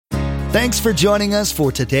Thanks for joining us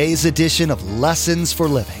for today's edition of Lessons for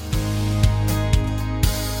Living.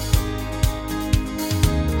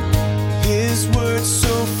 His word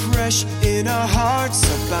so fresh in our hearts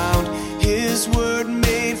abound. His word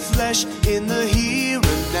made flesh in the here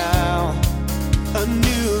and now. A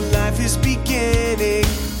new life is beginning.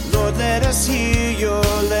 Lord, let us hear your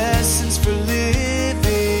lessons for living.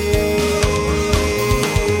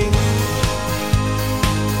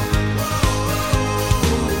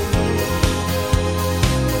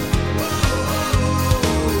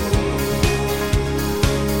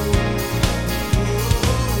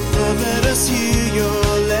 Lord, let us hear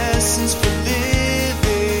your lessons for living.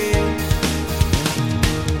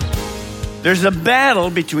 There's a battle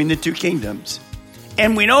between the two kingdoms.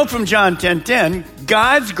 And we know from John 10:10,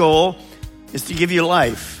 God's goal is to give you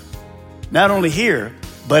life, not only here,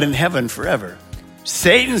 but in heaven forever.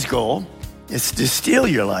 Satan's goal is to steal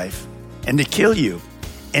your life and to kill you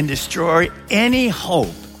and destroy any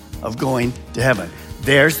hope of going to heaven.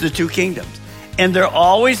 There's the two kingdoms. And they're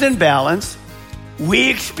always in balance. We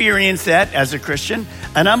experience that as a Christian.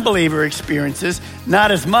 An unbeliever experiences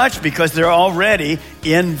not as much because they're already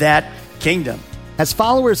in that kingdom. As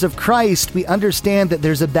followers of Christ, we understand that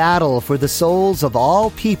there's a battle for the souls of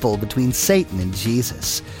all people between Satan and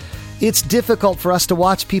Jesus. It's difficult for us to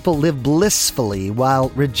watch people live blissfully while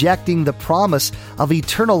rejecting the promise of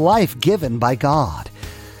eternal life given by God.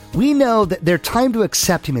 We know that their time to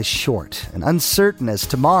accept Him is short and uncertain, as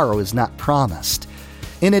tomorrow is not promised.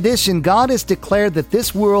 In addition, God has declared that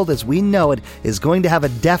this world as we know it is going to have a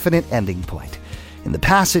definite ending point. In the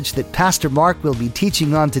passage that Pastor Mark will be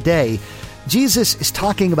teaching on today, Jesus is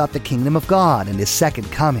talking about the kingdom of God and His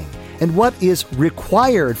second coming, and what is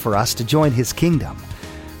required for us to join His kingdom.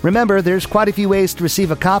 Remember, there's quite a few ways to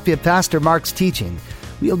receive a copy of Pastor Mark's teaching.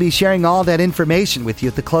 We'll be sharing all that information with you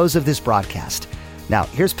at the close of this broadcast. Now,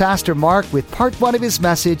 here's Pastor Mark with part 1 of his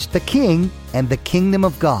message, The King and the Kingdom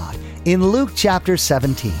of God, in Luke chapter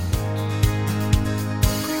 17.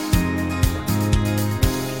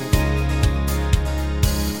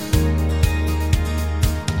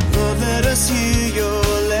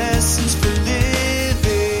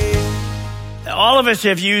 All of us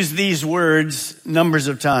have used these words numbers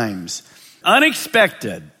of times.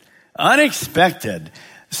 Unexpected,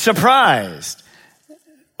 surprised.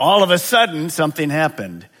 All of a sudden, something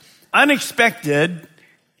happened. Unexpected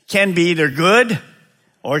can be either good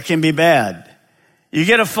or it can be bad. You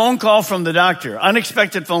get a phone call from the doctor,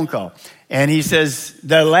 unexpected phone call, and he says,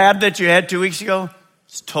 the lab that you had 2 weeks ago,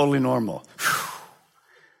 it's totally normal.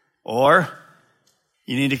 Or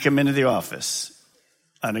you need to come into the office.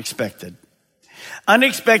 Unexpected.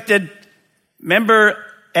 Remember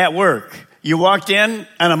at work, you walked in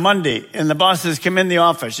on a Monday and the boss says, come in the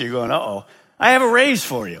office. You're going, uh-oh, I have a raise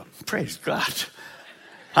for you. Praise God.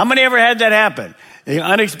 How many ever had that happen?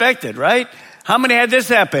 Unexpected, right? How many had this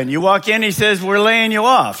happen? You walk in, he says, we're laying you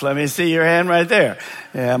off. Let me see your hand right there.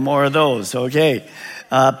 Yeah, more of those. Okay.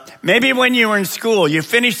 Maybe when you were in school, you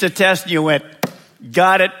finished the test and you went,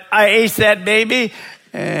 got it. I aced that baby.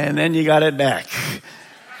 And then you got it back.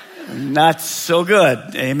 Not so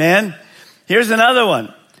good. Amen. Here's another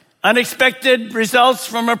one. Unexpected results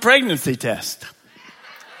from a pregnancy test.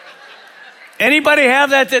 Anybody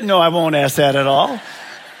have that? No, I won't ask that at all.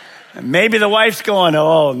 Maybe the wife's going,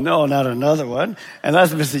 oh, no, not another one. And the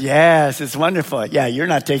husband says, yes, it's wonderful. Yeah, you're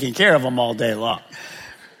not taking care of them all day long.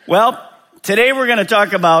 Well, today we're going to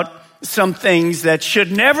talk about some things that should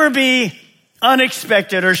never be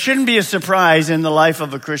unexpected or shouldn't be a surprise in the life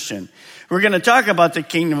of a Christian. We're going to talk about the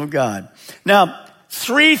kingdom of God. Now,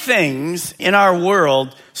 3 things in our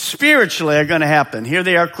world spiritually are going to happen. Here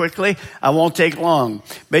they are quickly. I won't take long.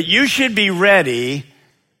 But you should be ready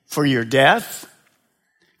for your death,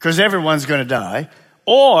 because everyone's going to die,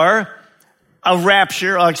 or a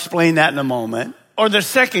rapture. I'll explain that in a moment. Or the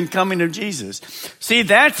second coming of Jesus. See,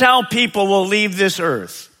 that's how people will leave this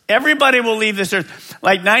earth. Everybody will leave this earth.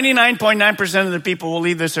 Like 99.9% of the people will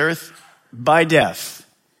leave this earth by death.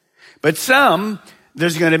 But some,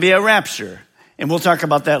 there's going to be a rapture. And we'll talk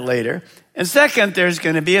about that later. And second, there's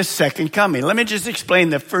going to be a second coming. Let me just explain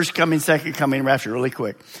the first coming, second coming, rapture really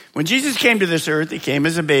quick. When Jesus came to this earth, He came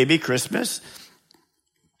as a baby, Christmas.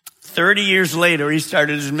 30 years later, He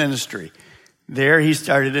started His ministry. There He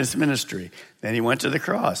started His ministry. Then He went to the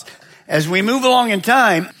cross. As we move along in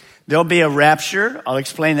time, there'll be a rapture. I'll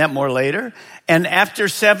explain that more later. And after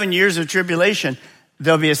 7 years of tribulation,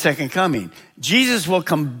 there'll be a second coming. Jesus will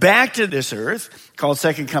come back to this earth, called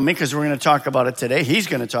second coming, because we're going to talk about it today. He's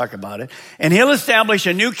going to talk about it. And He'll establish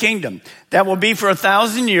a new kingdom that will be for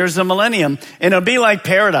 1,000 years, the millennium. And it'll be like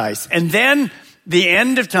paradise. And then the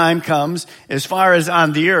end of time comes, as far as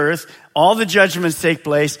on the earth, all the judgments take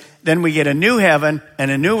place, then we get a new heaven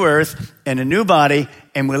and a new earth and a new body,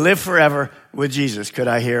 and we live forever with Jesus. Could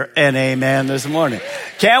I hear an amen this morning?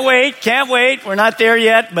 Can't wait. We're not there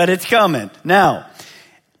yet, but it's coming. Now,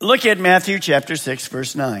 look at Matthew chapter 6,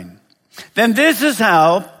 verse 9. Then this is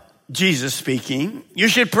how, Jesus speaking, you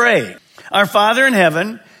should pray. Our Father in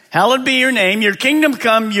heaven, hallowed be your name. Your kingdom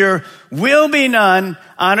come, your will be done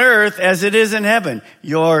on earth as it is in heaven.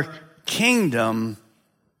 Your kingdom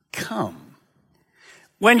come.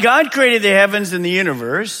 When God created the heavens and the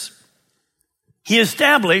universe, he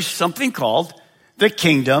established something called the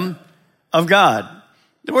kingdom of God.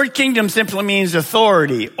 The word kingdom simply means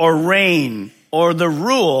authority or reign or the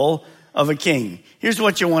rule of a king. Here's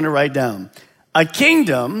what you want to write down. A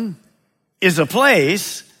kingdom is a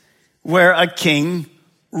place where a king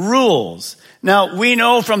rules. Now, we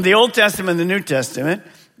know from the Old Testament and the New Testament,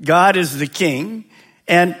 God is the king.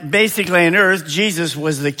 And basically on earth, Jesus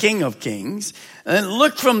was the King of Kings. And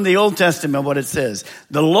look from the Old Testament what it says.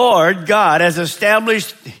 The Lord God has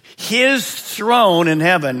established his throne in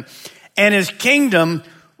heaven, and his kingdom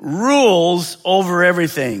rules over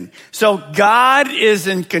everything. So God is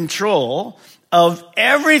in control of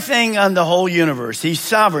everything on the whole universe. He's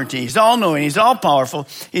sovereignty. He's all-knowing. He's all-powerful.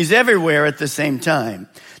 He's everywhere at the same time.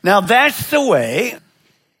 Now, that's the way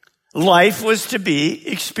life was to be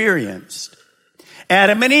experienced.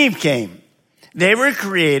 Adam and Eve came. They were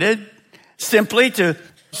created simply to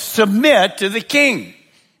submit to the king,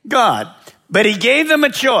 God. But he gave them a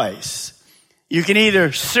choice. You can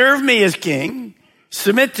either serve me as king,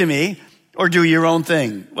 submit to me, or do your own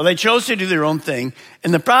thing. Well, they chose to do their own thing.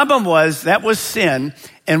 And the problem was that was sin.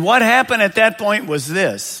 And what happened at that point was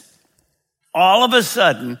this. All of a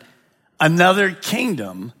sudden, another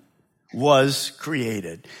kingdom was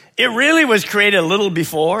created. It really was created a little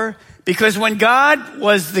before, because when God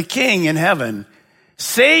was the king in heaven,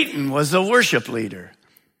 Satan was the worship leader.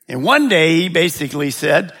 And one day he basically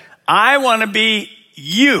said, I want to be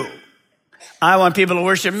you. I want people to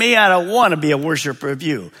worship me. I don't want to be a worshiper of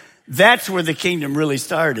you. That's where the kingdom really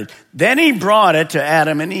started. Then he brought it to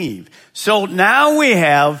Adam and Eve. So now we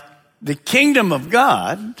have the kingdom of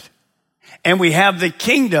God and we have the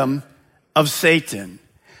kingdom of Satan.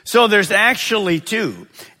 So there's actually two,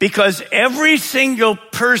 because every single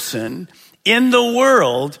person in the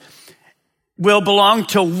world will belong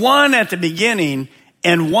to one at the beginning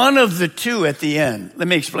and one of the two at the end. Let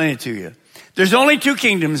me explain it to you. There's only two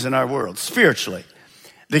kingdoms in our world, spiritually.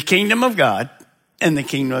 The kingdom of God and the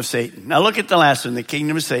kingdom of Satan. Now look at the last one, the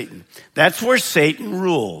kingdom of Satan. That's where Satan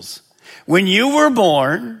rules. When you were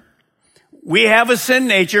born, we have a sin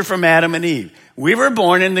nature from Adam and Eve. We were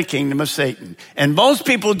born in the kingdom of Satan. And most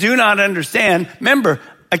people do not understand. Remember,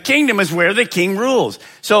 a kingdom is where the king rules.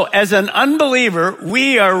 So as an unbeliever,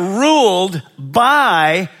 we are ruled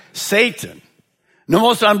by Satan. No,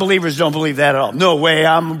 most unbelievers don't believe that at all. No way,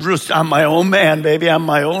 I'm my own man, baby. I'm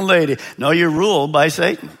my own lady. No, you're ruled by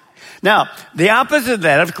Satan. Now, the opposite of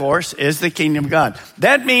that, of course, is the kingdom of God.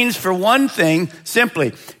 That means, for one thing,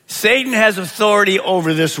 simply, Satan has authority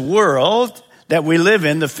over this world that we live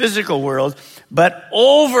in, the physical world, but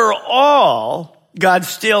overall, God's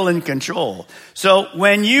still in control. So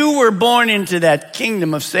when you were born into that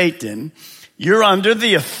kingdom of Satan, you're under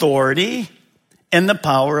the authority and the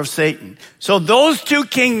power of Satan. So those two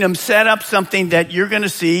kingdoms set up something that you're going to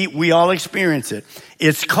see. We all experience it.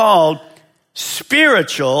 It's called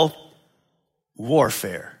spiritual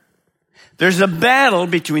warfare. There's a battle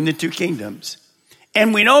between the two kingdoms.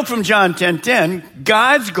 And we know from John 10:10,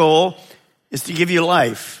 God's goal is to give you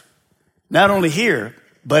life, not only here,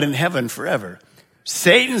 but in heaven forever.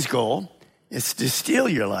 Satan's goal is to steal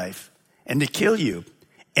your life and to kill you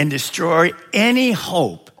and destroy any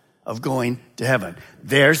hope of going to heaven.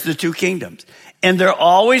 There's the two kingdoms. And they're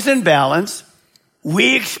always in balance.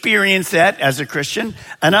 We experience that as a Christian.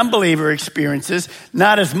 An unbeliever experiences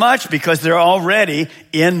not as much because they're already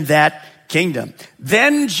in that kingdom.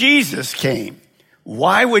 Then Jesus came.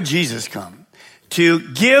 Why would Jesus come? To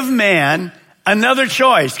give man another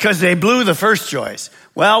choice, because they blew the first choice.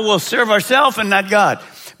 Well, we'll serve ourselves and not God.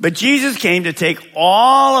 But Jesus came to take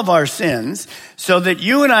all of our sins so that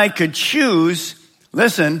you and I could choose,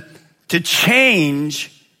 listen, to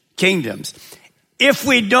change kingdoms. If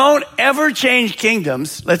we don't ever change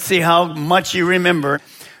kingdoms, let's see how much you remember.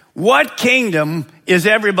 What kingdom is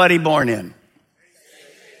everybody born in?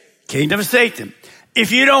 Kingdom of Satan.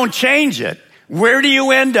 If you don't change it, where do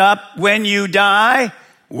you end up when you die?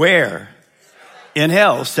 Where? In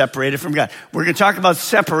hell, separated from God. We're going to talk about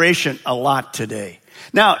separation a lot today.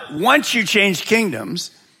 Now, once you change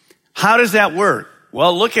kingdoms, how does that work?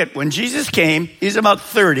 Well, look at when Jesus came, he's about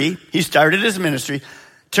 30. He started his ministry.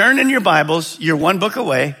 Turn in your Bibles, you're one book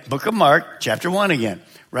away, book of Mark, chapter 1 again,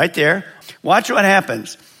 right there. Watch what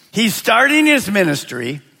happens. He's starting his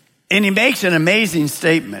ministry, and he makes an amazing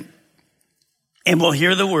statement. And we'll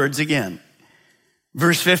hear the words again.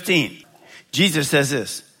 Verse 15, Jesus says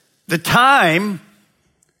this, the time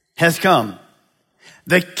has come.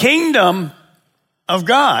 The kingdom of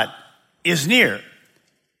God is near.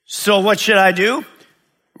 So what should I do?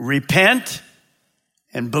 Repent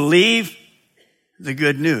and believe the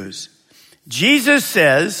good news. Jesus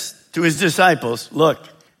says to his disciples, look,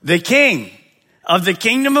 the king of the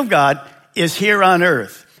kingdom of God is here on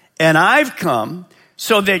earth. And I've come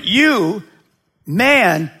so that you,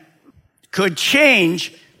 man, could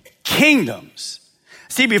change kingdoms.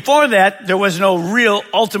 See, before that, there was no real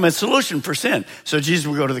ultimate solution for sin. So Jesus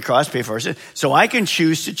would go to the cross, pay for our sin. So I can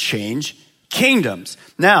choose to change kingdoms.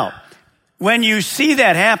 Now, when you see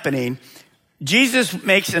that happening, Jesus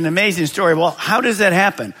makes an amazing story. Well, how does that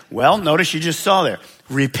happen? Well, notice you just saw there.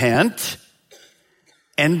 Repent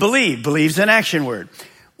and believe. Believe's an action word.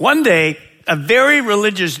 One day, a very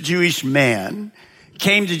religious Jewish man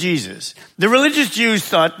came to Jesus. The religious Jews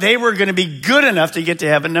thought they were going to be good enough to get to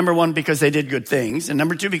heaven. Number one, because they did good things. And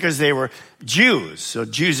number two, because they were Jews. So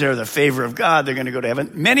Jews are the favor of God. They're going to go to heaven.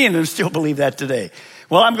 Many of them still believe that today.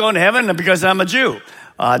 Well, I'm going to heaven because I'm a Jew.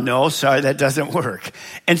 No, sorry, that doesn't work.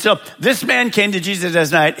 And so this man came to Jesus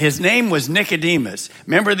that night. His name was Nicodemus.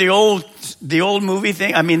 Remember the old movie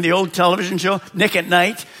thing? The old television show, Nick at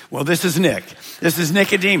Night? Well, this is Nick. This is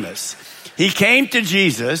Nicodemus. He came to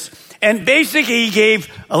Jesus, and basically he gave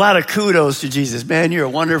a lot of kudos to Jesus. Man, you're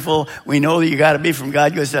wonderful. We know that you got to be from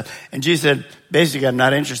God. Good stuff. And Jesus said, basically, I'm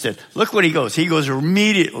not interested. Look what he goes. He goes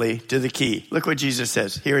immediately to the key. Look what Jesus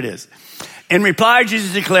says. Here it is. In reply,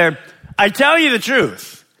 Jesus declared, I tell you the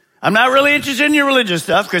truth. I'm not really interested in your religious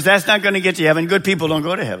stuff because that's not going to get you to heaven. Good people don't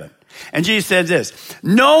go to heaven. And Jesus said this,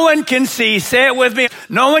 no one can see, say it with me,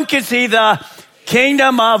 no one can see the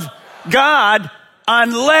kingdom of God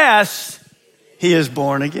unless he is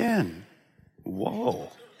born again.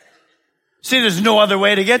 Whoa. See, there's no other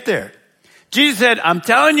way to get there. Jesus said, I'm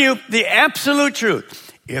telling you the absolute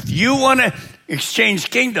truth. If you want to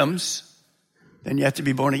exchange kingdoms, then you have to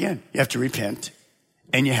be born again. You have to repent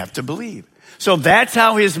and you have to believe. So that's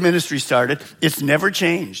how his ministry started. It's never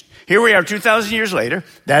changed. Here we are 2,000 years later.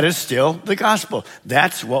 That is still the gospel.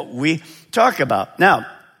 That's what we talk about. Now,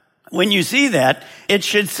 when you see that, it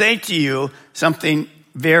should say to you something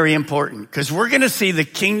very important, because we're going to see the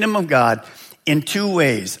kingdom of God in two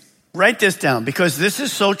ways. Write this down, because this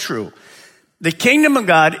is so true. The kingdom of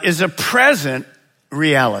God is a present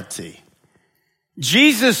reality.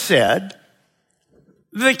 Jesus said,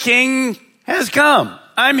 the king has come.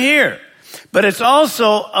 I'm here. But it's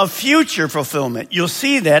also a future fulfillment. You'll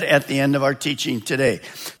see that at the end of our teaching today.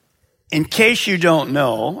 In case you don't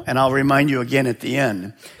know, and I'll remind you again at the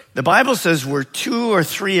end, the Bible says where 2 or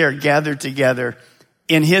 3 are gathered together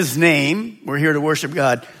in his name, we're here to worship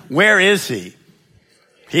God. Where is he?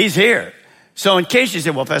 He's here. So in case you say,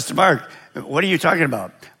 well, Pastor Mark, what are you talking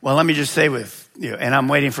about? Well, let me just say with you, and I'm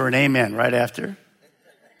waiting for an amen right after,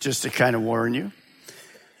 just to kind of warn you.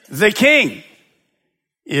 The king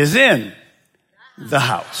is in the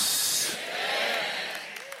house.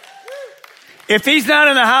 If he's not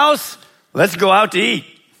in the house, let's go out to eat.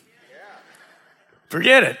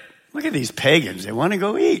 Forget it. Look at these pagans. They want to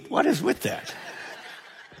go eat. What is with that?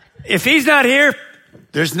 If he's not here,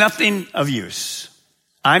 there's nothing of use.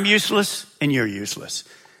 I'm useless and you're useless.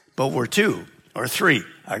 But where 2 or 3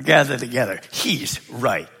 are gathered together, he's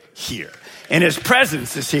right here. And his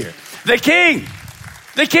presence is here. The king,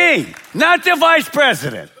 not the vice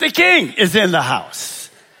president. The king is in the house.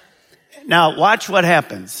 Now watch what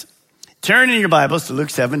happens. Turn in your Bibles to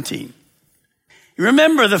Luke 17. You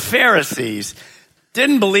remember the Pharisees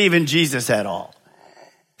didn't believe in Jesus at all.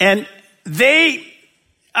 And they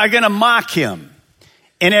are going to mock him.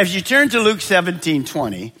 And if you turn to Luke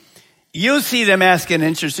 17:20, you'll see them ask an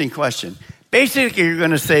interesting question. Basically, you're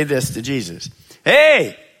going to say this to Jesus.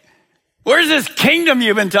 Hey, where's this kingdom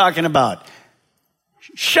you've been talking about?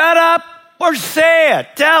 Shut up or say it.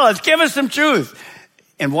 Tell us. Give us some truth.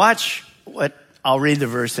 And watch what, I'll read the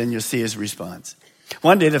verse and you'll see his response.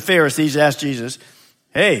 One day the Pharisees asked Jesus,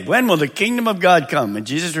 hey, when will the kingdom of God come? And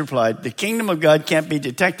Jesus replied, the kingdom of God can't be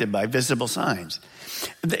detected by visible signs.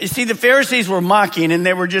 See, the Pharisees were mocking and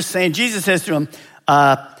they were just saying, Jesus says to him,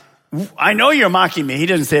 I know you're mocking me. He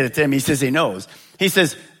doesn't say it to him. He says he knows. He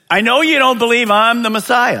says, I know you don't believe I'm the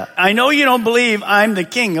Messiah. I know you don't believe I'm the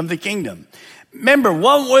king of the kingdom. Remember,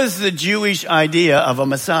 what was the Jewish idea of a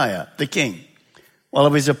Messiah, the king? Well,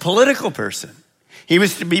 it was a political person. He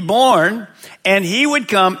was to be born, and he would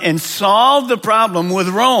come and solve the problem with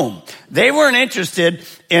Rome. They weren't interested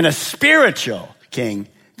in a spiritual king.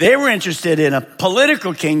 They were interested in a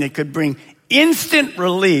political king that could bring instant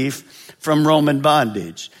relief from Roman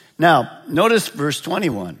bondage. Now, notice verse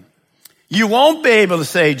 21. You won't be able to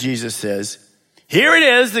say, Jesus says, here it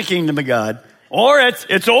is, the kingdom of God, or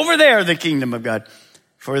it's over there, the kingdom of God.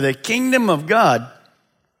 For the kingdom of God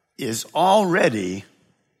is already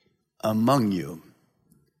among you.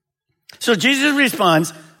 So Jesus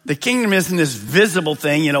responds, the kingdom isn't this visible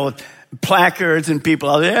thing, with placards and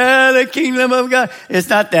people out there, the kingdom of God. It's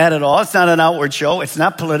not that at all. It's not an outward show. It's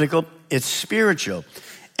not political. It's spiritual.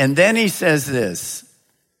 And then he says this.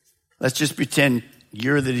 Let's just pretend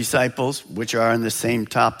you're the disciples, which are on the same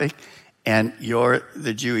topic, and you're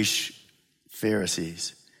the Jewish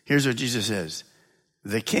Pharisees. Here's what Jesus says.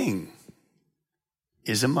 The king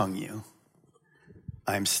is among you.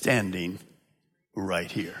 I'm standing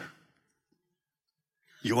right here.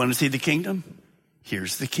 You want to see the kingdom?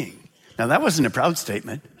 Here's the king. Now, that wasn't a proud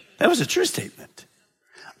statement. That was a true statement.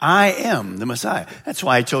 I am the Messiah. That's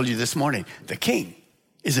why I told you this morning, the king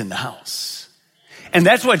is in the house. And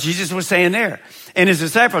that's what Jesus was saying there. And his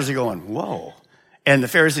disciples are going, whoa. And the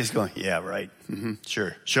Pharisees going, yeah, right.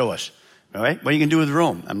 Sure. Show us. All right. What are you going to do with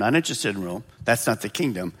Rome? I'm not interested in Rome. That's not the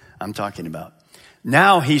kingdom I'm talking about.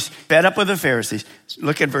 Now he's fed up with the Pharisees.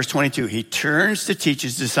 Look at verse 22. He turns to teach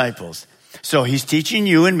his disciples. So he's teaching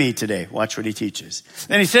you and me today. Watch what he teaches.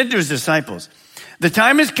 Then he said to his disciples, the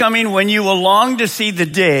time is coming when you will long to see the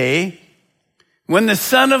day when the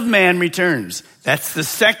Son of Man returns. That's the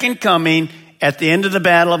second coming at the end of the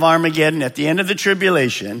battle of Armageddon, at the end of the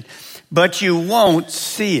tribulation, but you won't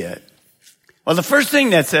see it. Well, the first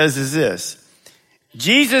thing that says is this.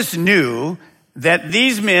 Jesus knew that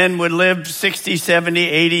these men would live 60, 70,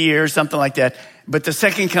 80 years, something like that, but the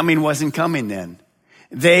second coming wasn't coming then.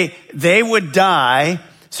 They would die,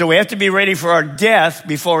 so we have to be ready for our death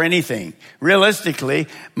before anything. Realistically,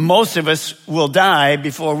 most of us will die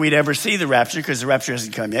before we'd ever see the rapture because the rapture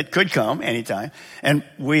hasn't come yet. Could come anytime. And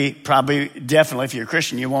we probably, definitely, if you're a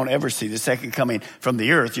Christian, you won't ever see the second coming from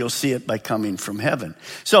the earth. You'll see it by coming from heaven.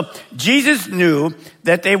 So Jesus knew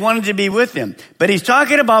that they wanted to be with him. But he's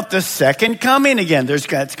talking about the second coming again. That's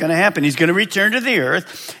going to happen. He's going to return to the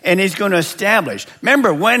earth and he's going to establish.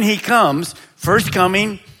 Remember, when he comes, first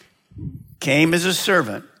coming came as a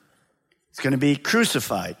servant. He's going to be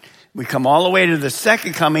crucified. We come all the way to the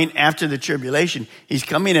second coming after the tribulation. He's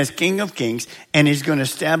coming as King of Kings, and he's going to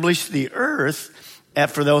establish the earth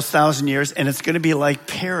for those 1,000 years, and it's going to be like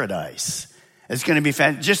paradise. It's going to be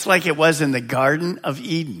just like it was in the Garden of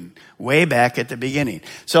Eden, way back at the beginning.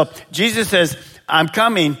 So Jesus says, I'm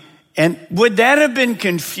coming, and would that have been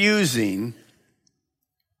confusing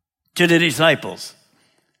to the disciples?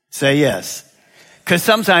 Say yes. Because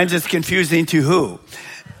sometimes it's confusing to who?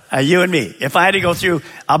 You and me. If I had to go through,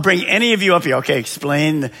 I'll bring any of you up here. Okay,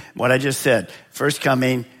 explain what I just said. First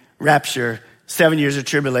coming, rapture, 7 years of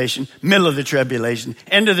tribulation, middle of the tribulation,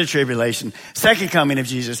 end of the tribulation, second coming of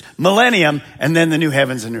Jesus, millennium, and then the new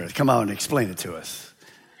heavens and earth. Come on, explain it to us.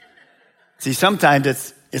 See,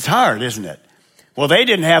 sometimes it's hard, isn't it? Well, they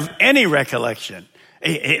didn't have any recollection.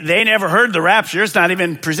 They never heard the rapture. It's not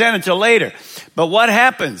even presented till later. But what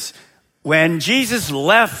happens? When Jesus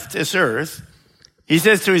left this earth, he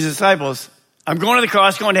says to his disciples, I'm going to the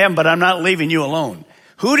cross, going to heaven, but I'm not leaving you alone.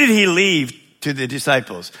 Who did he leave to the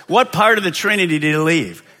disciples? What part of the Trinity did he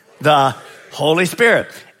leave? The Holy Spirit.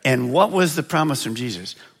 And what was the promise from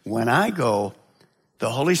Jesus? When I go,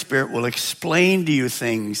 the Holy Spirit will explain to you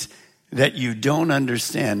things that you don't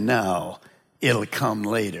understand now. It'll come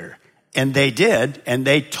later. And they did, and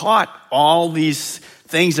they taught all these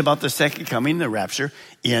things about the second coming, the rapture,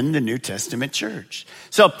 in the New Testament church.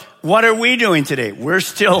 So what are we doing today? We're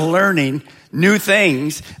still learning new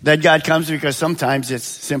things that God comes because sometimes it's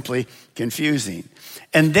simply confusing.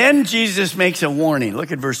 And then Jesus makes a warning.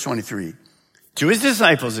 Look at verse 23. To his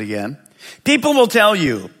disciples again, people will tell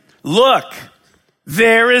you, look,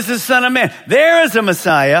 there is the Son of Man. There is a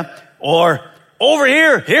Messiah. Or over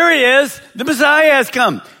here he is. The Messiah has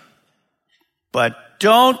come. But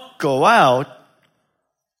don't go out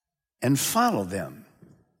and follow them.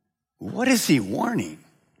 What is he warning?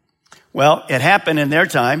 Well, it happened in their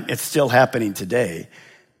time. It's still happening today.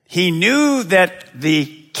 He knew that the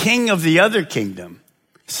king of the other kingdom,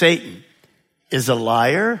 Satan, is a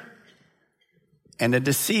liar and a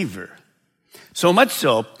deceiver. So much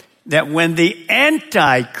so that when the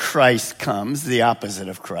Antichrist comes, the opposite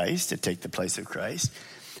of Christ, to take the place of Christ,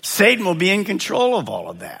 Satan will be in control of all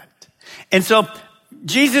of that. And so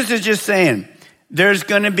Jesus is just saying, there's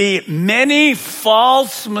going to be many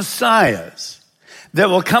false messiahs that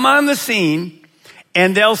will come on the scene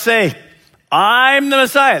and they'll say, I'm the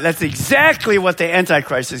Messiah. That's exactly what the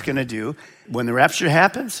Antichrist is going to do. When the rapture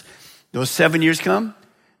happens, those 7 years come,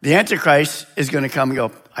 the Antichrist is going to come and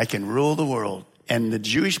go, I can rule the world. And the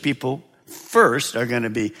Jewish people first are going to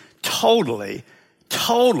be totally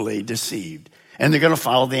deceived. And they're going to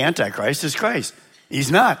follow the Antichrist as Christ.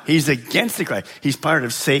 He's not. He's against the Christ. He's part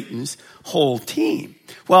of Satan's whole team.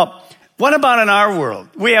 Well, what about in our world?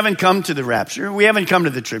 We haven't come to the rapture. We haven't come to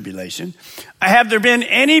the tribulation. Have there been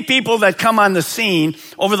any people that come on the scene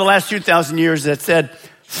over the last 2,000 years that said,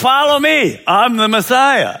 follow me, I'm the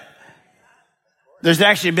Messiah? There's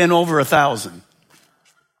actually been over 1,000.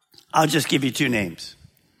 I'll just give you two names.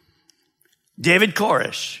 David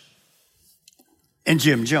Koresh and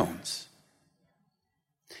Jim Jones.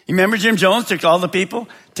 You remember Jim Jones took all the people,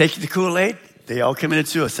 take the Kool-Aid? They all committed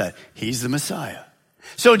suicide. He's the Messiah.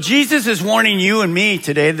 So Jesus is warning you and me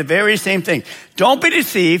today the very same thing. Don't be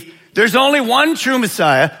deceived. There's only one true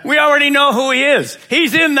Messiah. We already know who he is.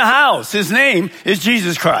 He's in the house. His name is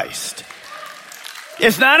Jesus Christ.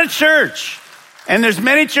 It's not a church. And there's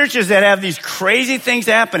many churches that have these crazy things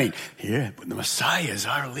happening. Yeah, but the Messiah is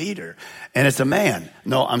our leader. And it's a man.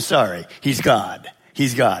 No, I'm sorry. He's God.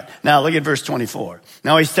 He's God. Now look at verse 24.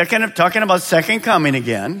 Now he's talking about second coming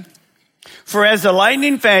again. For as the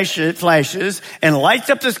lightning flashes and lights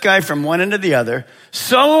up the sky from one end to the other,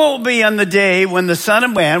 so it will be on the day when the Son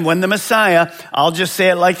of Man, when the Messiah, I'll just say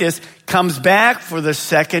it like this, comes back for the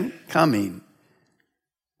second coming.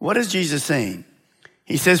 What is Jesus saying?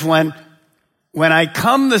 He says, when I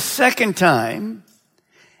come the second time,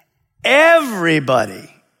 everybody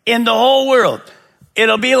in the whole world,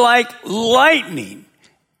 it'll be like lightning.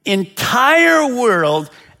 Entire world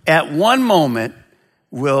at one moment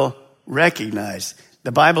will recognize.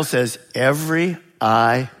 The Bible says every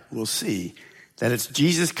eye will see that it's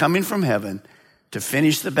Jesus coming from heaven to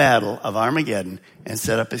finish the battle of Armageddon and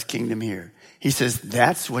set up his kingdom here. He says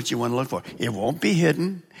that's what you want to look for. It won't be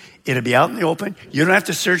hidden. It'll be out in the open. You don't have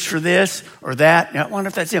to search for this or that. I wonder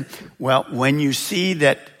if that's him. Well, when you see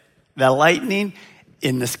that the lightning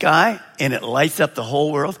in the sky and it lights up the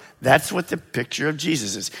whole world, that's what the picture of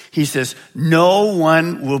Jesus is. He says, no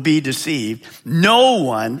one will be deceived. No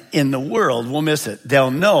one in the world will miss it. They'll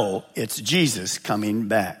know it's Jesus coming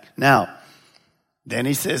back. Now, then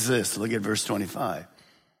he says this, look at verse 25.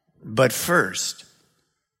 But first,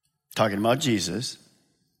 talking about Jesus,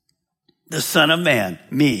 the Son of Man,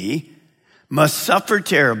 me, must suffer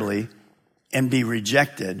terribly and be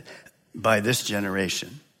rejected by this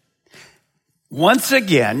generation. Once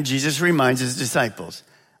again, Jesus reminds his disciples,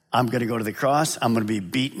 I'm going to go to the cross. I'm going to be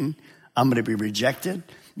beaten. I'm going to be rejected.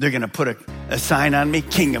 They're going to put a sign on me,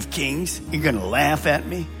 King of Kings. You're going to laugh at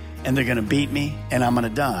me, and they're going to beat me, and I'm going to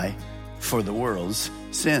die for the world's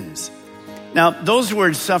sins. Now, those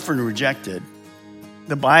words, suffer and rejected,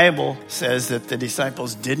 the Bible says that the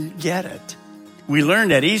disciples didn't get it. We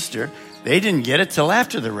learned at Easter, they didn't get it till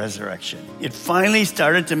after the resurrection. It finally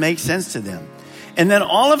started to make sense to them. And then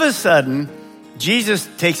all of a sudden, Jesus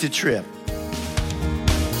takes a trip.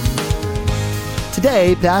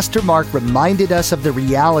 Today, Pastor Mark reminded us of the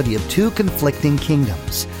reality of two conflicting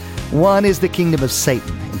kingdoms. One is the kingdom of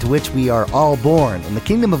Satan, into which we are all born, and the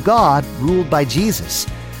kingdom of God, ruled by Jesus.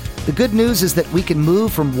 The good news is that we can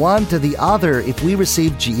move from one to the other if we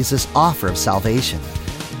receive Jesus' offer of salvation.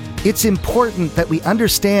 It's important that we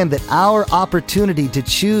understand that our opportunity to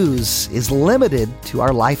choose is limited to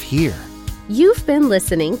our life here. You've been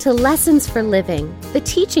listening to Lessons for Living, the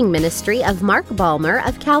teaching ministry of Mark Balmer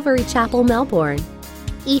of Calvary Chapel, Melbourne.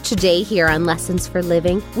 Each day here on Lessons for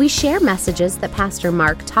Living, we share messages that Pastor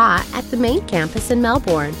Mark taught at the main campus in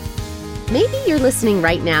Melbourne. Maybe you're listening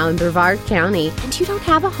right now in Brevard County and you don't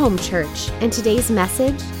have a home church, and today's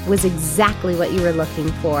message was exactly what you were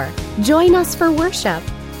looking for. Join us for worship.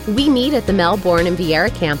 We meet at the Melbourne and Viera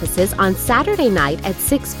campuses on Saturday night at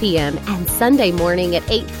 6 p.m. and Sunday morning at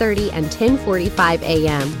 8:30 and 10:45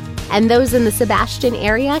 a.m. And those in the Sebastian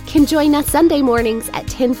area can join us Sunday mornings at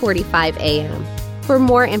 10:45 a.m. For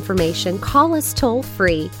more information, call us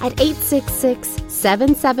toll-free at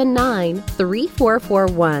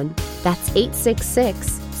 866-779-3441. That's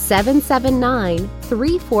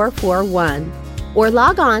 866-779-3441. Or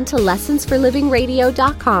log on to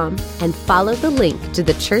lessonsforlivingradio.com and follow the link to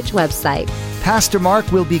the church website. Pastor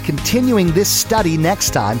Mark will be continuing this study next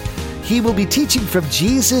time. He will be teaching from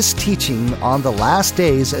Jesus' teaching on the last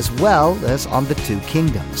days as well as on the two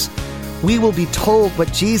kingdoms. We will be told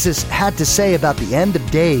what Jesus had to say about the end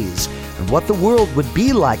of days and what the world would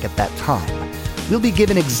be like at that time. We'll be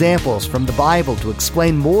given examples from the Bible to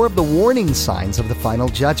explain more of the warning signs of the final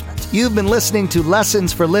judgment. You've been listening to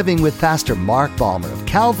Lessons for Living with Pastor Mark Balmer of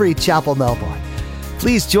Calvary Chapel, Melbourne.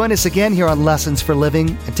 Please join us again here on Lessons for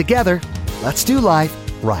Living, and together, let's do life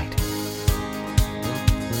right.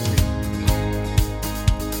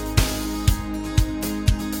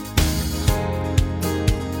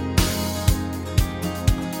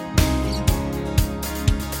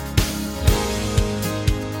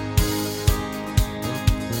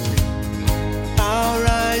 Our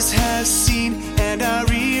eyes have seen and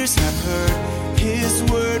our ears have heard His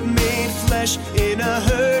word made flesh in a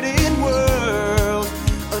hurting world.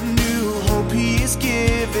 A new hope He is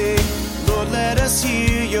giving.